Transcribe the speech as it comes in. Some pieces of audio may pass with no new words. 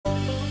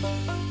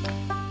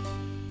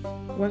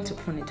Once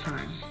upon a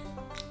time,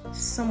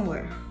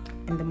 somewhere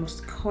in the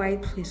most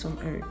quiet place on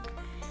earth,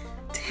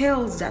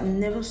 tales that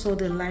never saw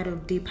the light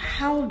of day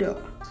piled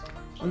up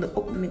on the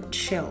oak-milk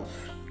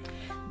shelf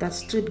that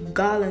stood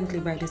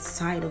gallantly by the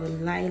side of a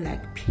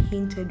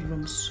lilac-painted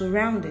room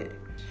surrounded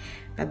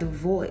by the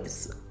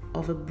voice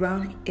of a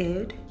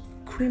brown-haired,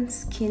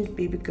 cream-skinned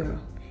baby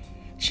girl.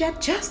 She had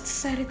just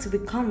decided to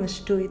become a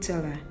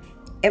storyteller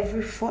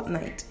every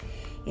fortnight,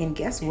 and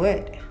guess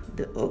what?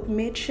 The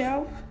oak-made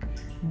shelf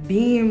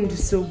beamed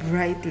so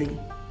brightly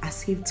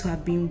as if to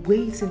have been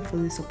waiting for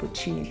this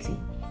opportunity.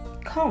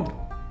 Come,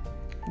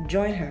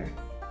 join her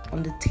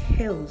on the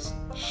tales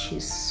she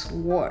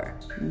swore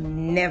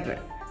never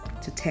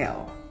to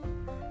tell.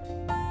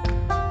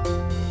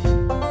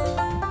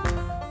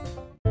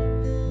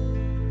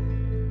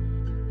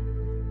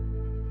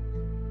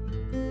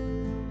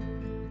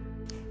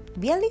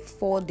 Barely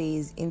 4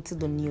 days into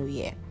the new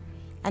year,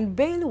 and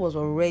Bailey was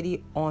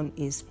already on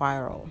a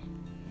spiral.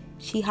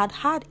 She had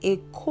had a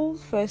cool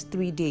first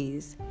 3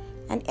 days,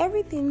 and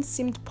everything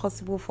seemed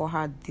possible for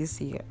her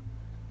this year.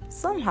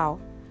 Somehow,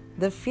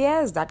 the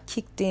fears that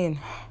kicked in,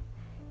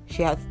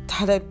 she had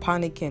started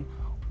panicking,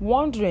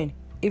 wondering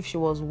if she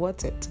was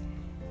worth it.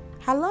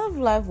 Her love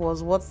life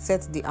was what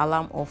set the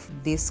alarm of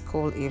this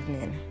cool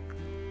evening.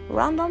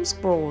 Random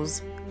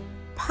scrolls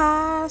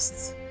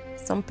past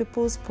some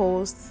people's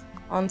posts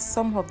on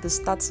some of the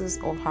status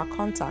of her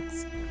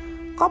contacts,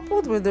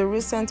 coupled with the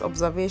recent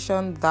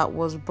observation that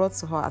was brought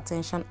to her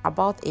attention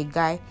about a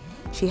guy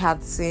she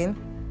had seen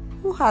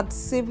who had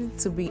seemed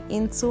to be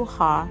into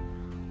her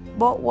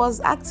but was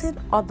acting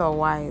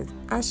otherwise,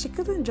 and she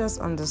couldn't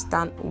just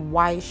understand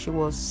why she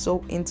was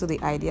so into the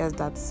ideas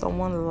that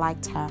someone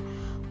liked her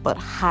but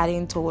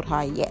hadn't told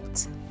her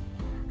yet.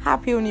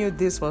 Happy knew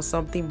this was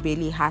something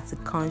Bailey had to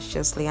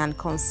consciously and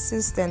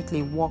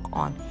consistently work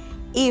on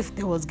if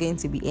there was going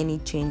to be any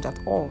change at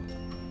all.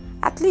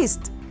 At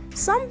least,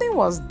 something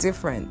was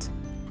different.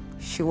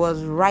 She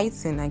was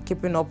writing and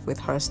keeping up with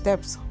her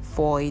steps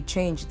for a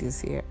change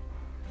this year.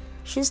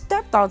 She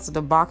stepped out to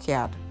the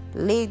backyard,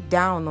 laid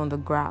down on the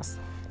grass,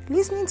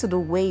 listening to the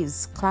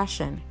waves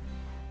clashing.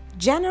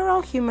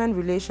 General human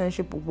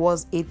relationship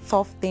was a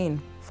tough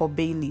thing for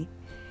Bailey.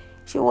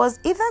 She was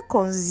either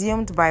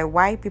consumed by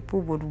why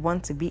people would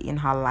want to be in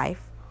her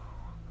life,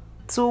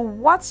 to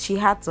what she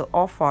had to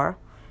offer,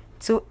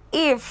 to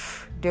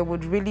if they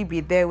would really be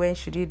there when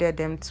she needed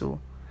them to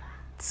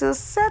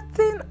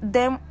setting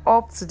them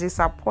up to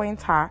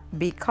disappoint her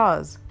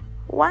because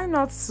why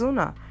not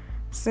sooner,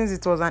 since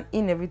it was an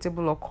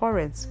inevitable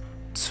occurrence,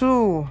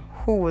 to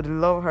who would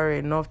love her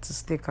enough to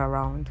stick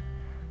around.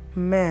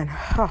 Man,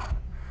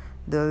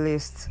 the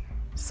list,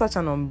 such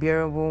an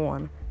unbearable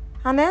one,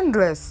 and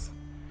endless.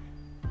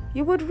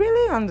 You would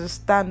really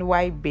understand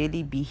why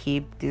Bailey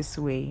behaved this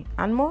way,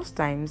 and most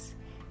times,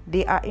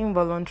 they are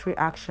involuntary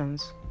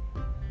actions.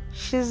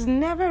 She's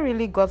never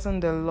really gotten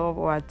the love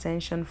or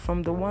attention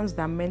from the ones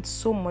that meant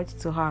so much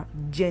to her,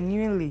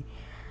 genuinely.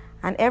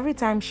 And every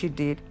time she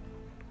did,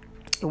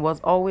 it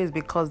was always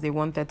because they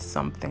wanted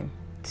something.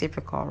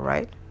 Typical,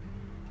 right?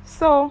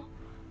 So,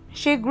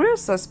 she grew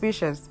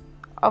suspicious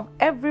of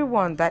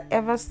everyone that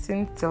ever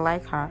seemed to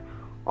like her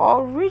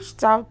or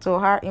reached out to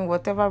her in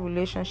whatever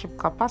relationship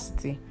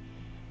capacity.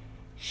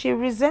 She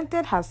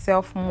resented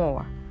herself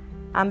more,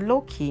 and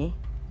low-key,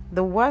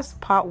 the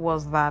worst part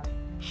was that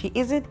she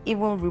isn't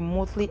even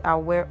remotely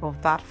aware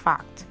of that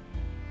fact.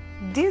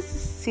 This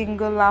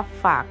singular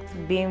fact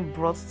being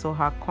brought to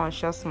her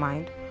conscious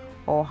mind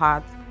or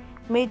heart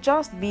may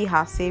just be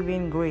her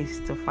saving grace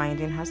to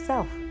finding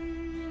herself.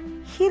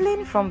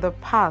 Healing from the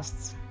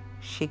past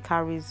she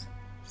carries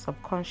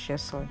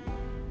subconsciously.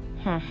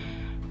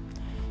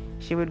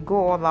 She would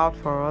go all out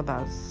for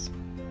others,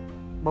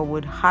 but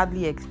would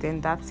hardly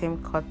extend that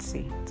same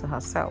courtesy to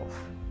herself.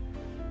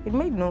 It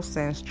made no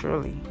sense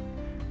truly.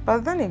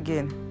 But then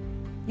again,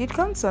 you'd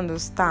come to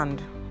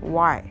understand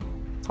why,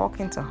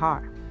 talking to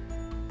her,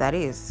 that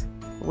is,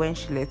 when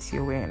she lets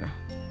you in.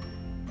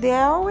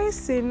 There always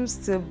seems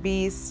to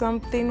be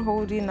something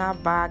holding her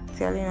back,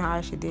 telling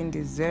her she didn't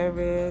deserve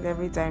it.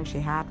 Every time she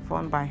had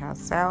fun by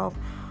herself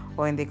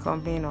or in the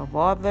company of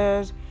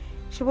others,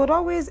 she would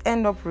always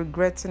end up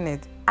regretting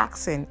it,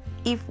 asking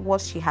if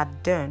what she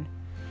had done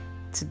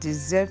to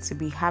deserve to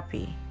be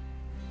happy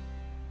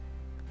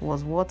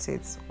was worth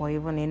it or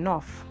even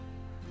enough.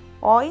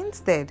 Or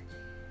instead,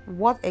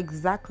 what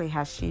exactly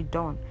has she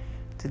done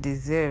to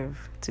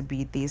deserve to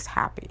be this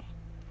happy?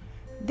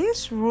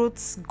 These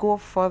roots go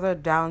further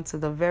down to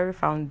the very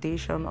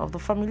foundation of the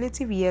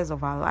formative years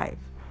of her life.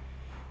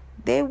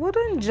 They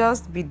wouldn't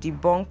just be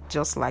debunked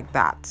just like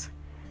that.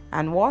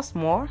 And what's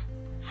more,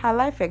 her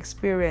life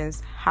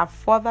experience have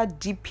further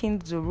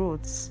deepened the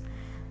roots,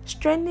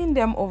 strengthening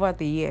them over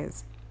the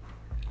years.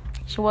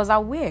 She was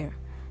aware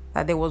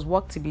that there was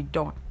work to be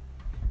done,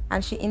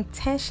 and she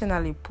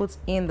intentionally put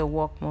in the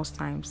work most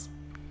times,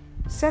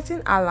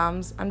 setting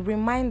alarms and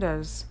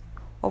reminders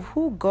of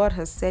who God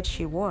has said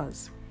she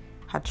was,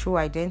 her true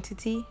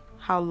identity,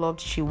 how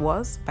loved she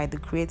was by the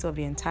creator of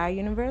the entire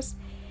universe,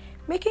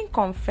 making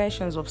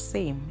confessions of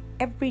same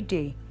every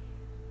day.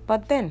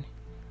 But then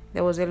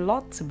there was a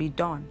lot to be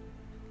done,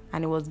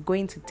 and it was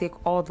going to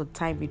take all the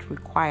time it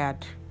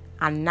required.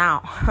 And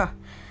now,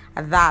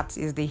 that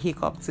is the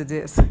hiccup to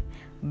this.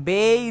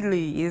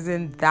 Bailey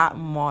isn't that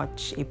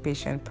much a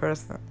patient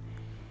person.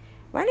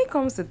 When it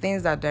comes to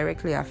things that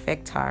directly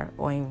affect her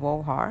or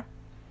involve her,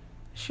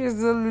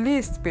 she's the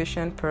least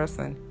patient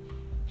person.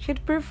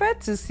 She'd prefer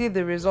to see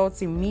the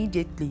results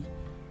immediately,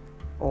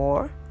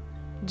 or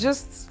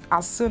just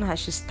as soon as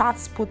she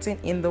starts putting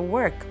in the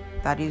work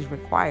that is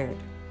required.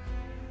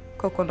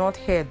 Coconut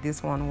head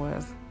this one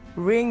was.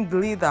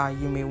 Ringleader,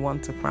 you may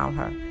want to crown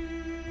her.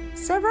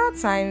 Several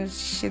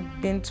times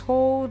she'd been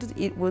told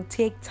it would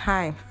take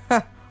time.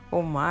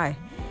 Oh my.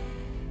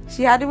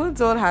 She had even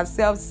told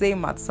herself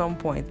same at some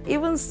point,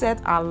 even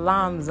set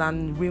alarms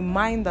and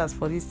reminders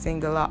for this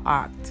singular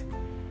act.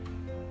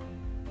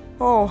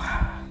 Oh,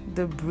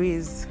 the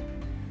breeze.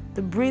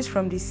 The breeze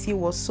from the sea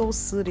was so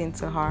soothing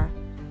to her.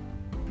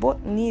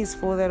 Both knees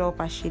folded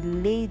up as she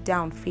lay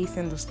down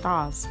facing the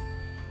stars.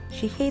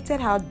 She hated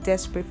how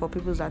desperate for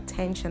people's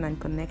attention and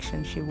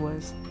connection she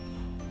was.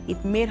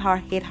 It made her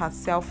hate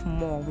herself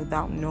more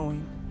without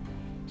knowing.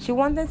 She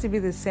wanted to be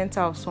the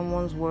center of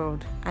someone's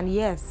world, and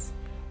yes,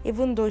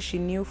 even though she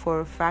knew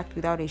for a fact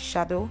without a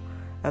shadow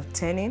of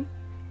turning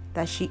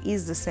that she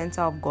is the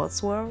center of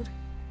God's world,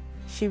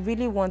 she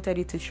really wanted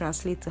it to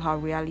translate to her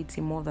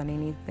reality more than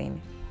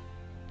anything.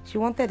 She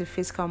wanted a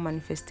physical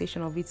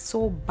manifestation of it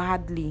so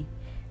badly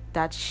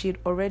that she'd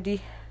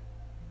already...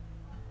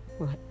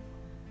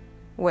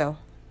 Well,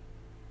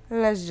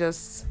 let's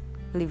just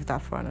leave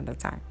that for another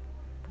time.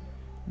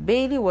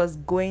 Bailey was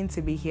going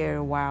to be here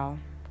a while.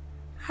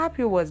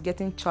 Happy was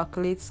getting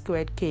chocolate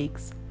squared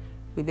cakes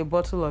with a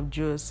bottle of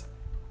juice.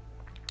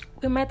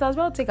 We might as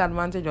well take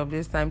advantage of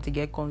this time to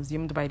get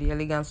consumed by the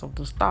elegance of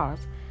the stars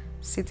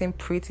sitting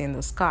pretty in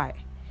the sky,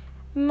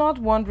 not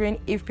wondering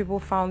if people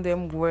found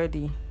them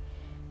worthy.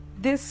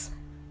 This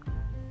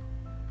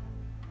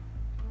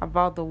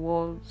about the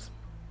world's,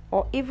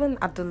 or even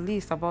at the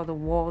least about the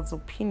world's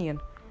opinion,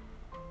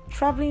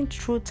 traveling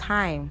through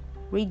time,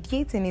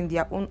 radiating in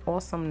their own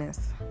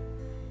awesomeness.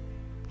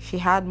 She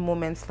had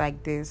moments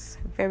like this,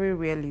 very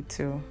rarely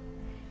too.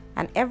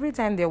 And every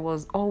time there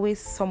was always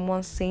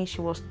someone saying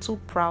she was too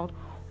proud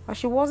or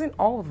she wasn't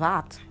all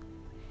that.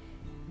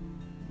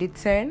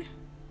 The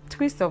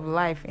twist of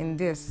life in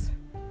this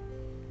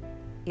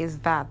is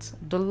that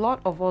the lot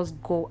of us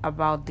go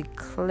about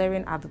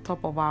declaring at the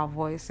top of our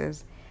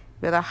voices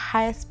with the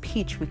highest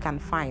pitch we can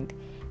find,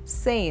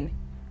 saying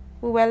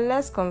we were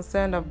less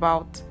concerned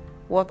about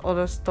what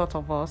others thought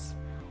of us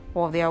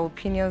or their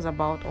opinions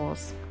about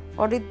us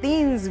or the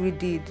things we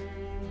did.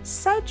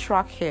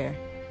 Sidetrack here.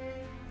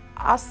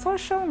 Our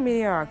social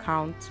media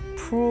account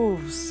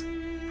proves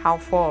how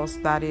false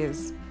that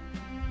is.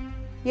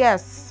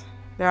 Yes,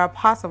 there are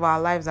parts of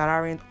our lives that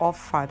aren't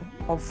offered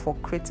up for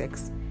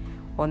critics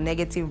or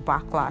negative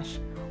backlash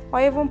or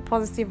even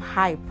positive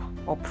hype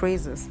or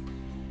praises.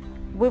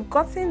 We've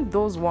gotten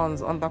those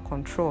ones under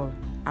control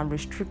and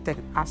restricted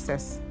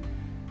access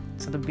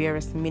to the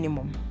barest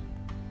minimum.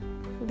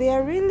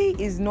 There really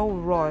is no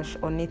rush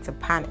or need to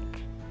panic.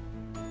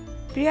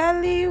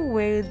 Barely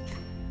with...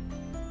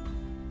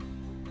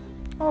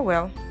 Oh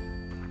well,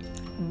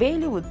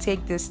 Bailey would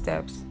take these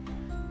steps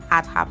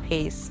at her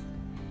pace.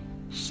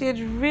 She'd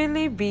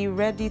really be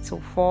ready to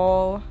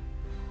fall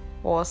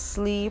or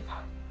sleep,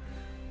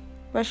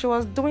 but she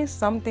was doing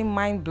something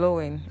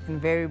mind-blowing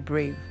and very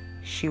brave.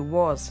 She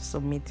was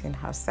submitting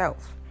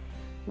herself.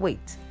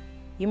 Wait,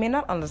 you may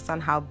not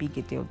understand how big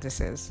a deal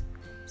this is.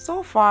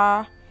 So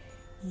far,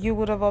 you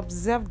would have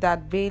observed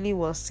that Bailey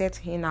was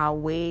set in her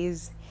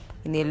ways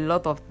in a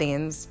lot of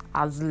things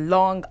as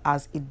long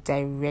as it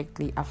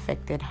directly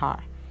affected her.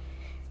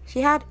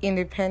 She had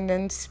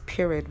independent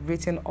spirit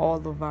written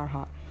all over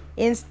her,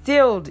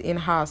 instilled in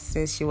her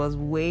since she was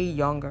way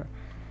younger.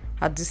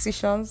 Her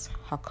decisions,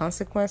 her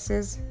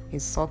consequences, a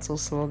subtle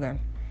slogan.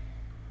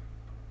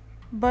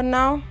 But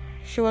now,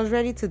 she was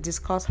ready to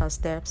discuss her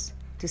steps,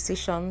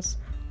 decisions,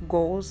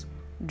 goals,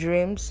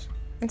 dreams,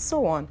 and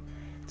so on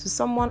to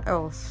someone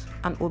else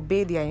and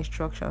obey their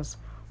instructions,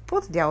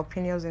 put their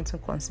opinions into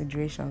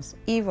considerations,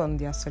 even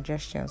their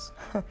suggestions.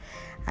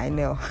 I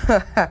know.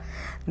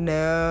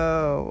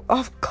 No,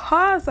 of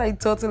course I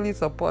totally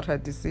support her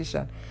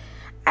decision.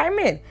 I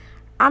mean,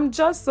 I'm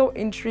just so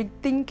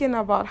intrigued thinking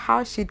about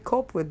how she'd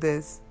cope with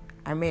this.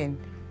 I mean,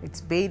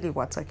 it's Bailey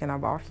we're talking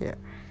about here.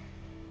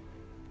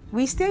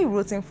 We stay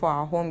rooting for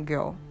our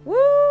homegirl.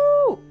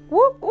 Woo!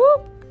 Whoop,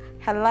 whoop!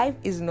 Her life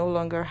is no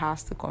longer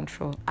hers to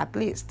control. At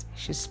least,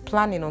 she's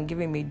planning on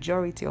giving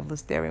majority of the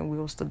steering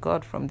wheels to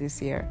God from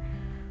this year.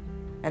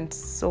 And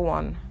so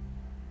on.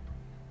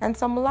 And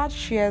some large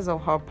shares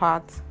of her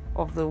part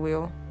of the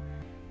wheel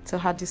to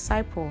her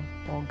disciple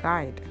or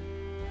guide.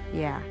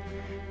 Yeah,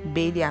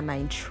 Bailey and are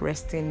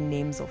interesting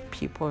names of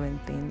people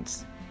and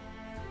things.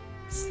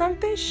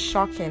 Something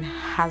shocking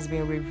has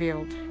been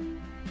revealed.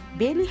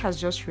 Bailey has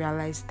just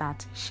realized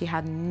that she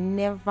had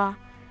never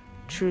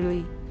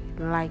truly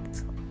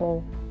liked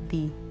or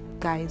be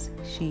guys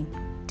she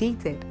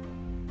dated.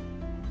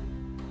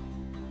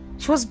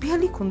 She was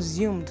barely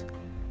consumed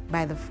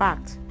by the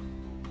fact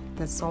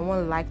that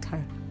someone liked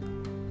her.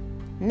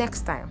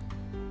 Next time,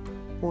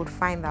 we would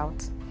find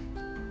out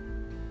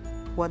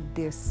what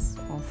this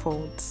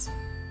unfolds.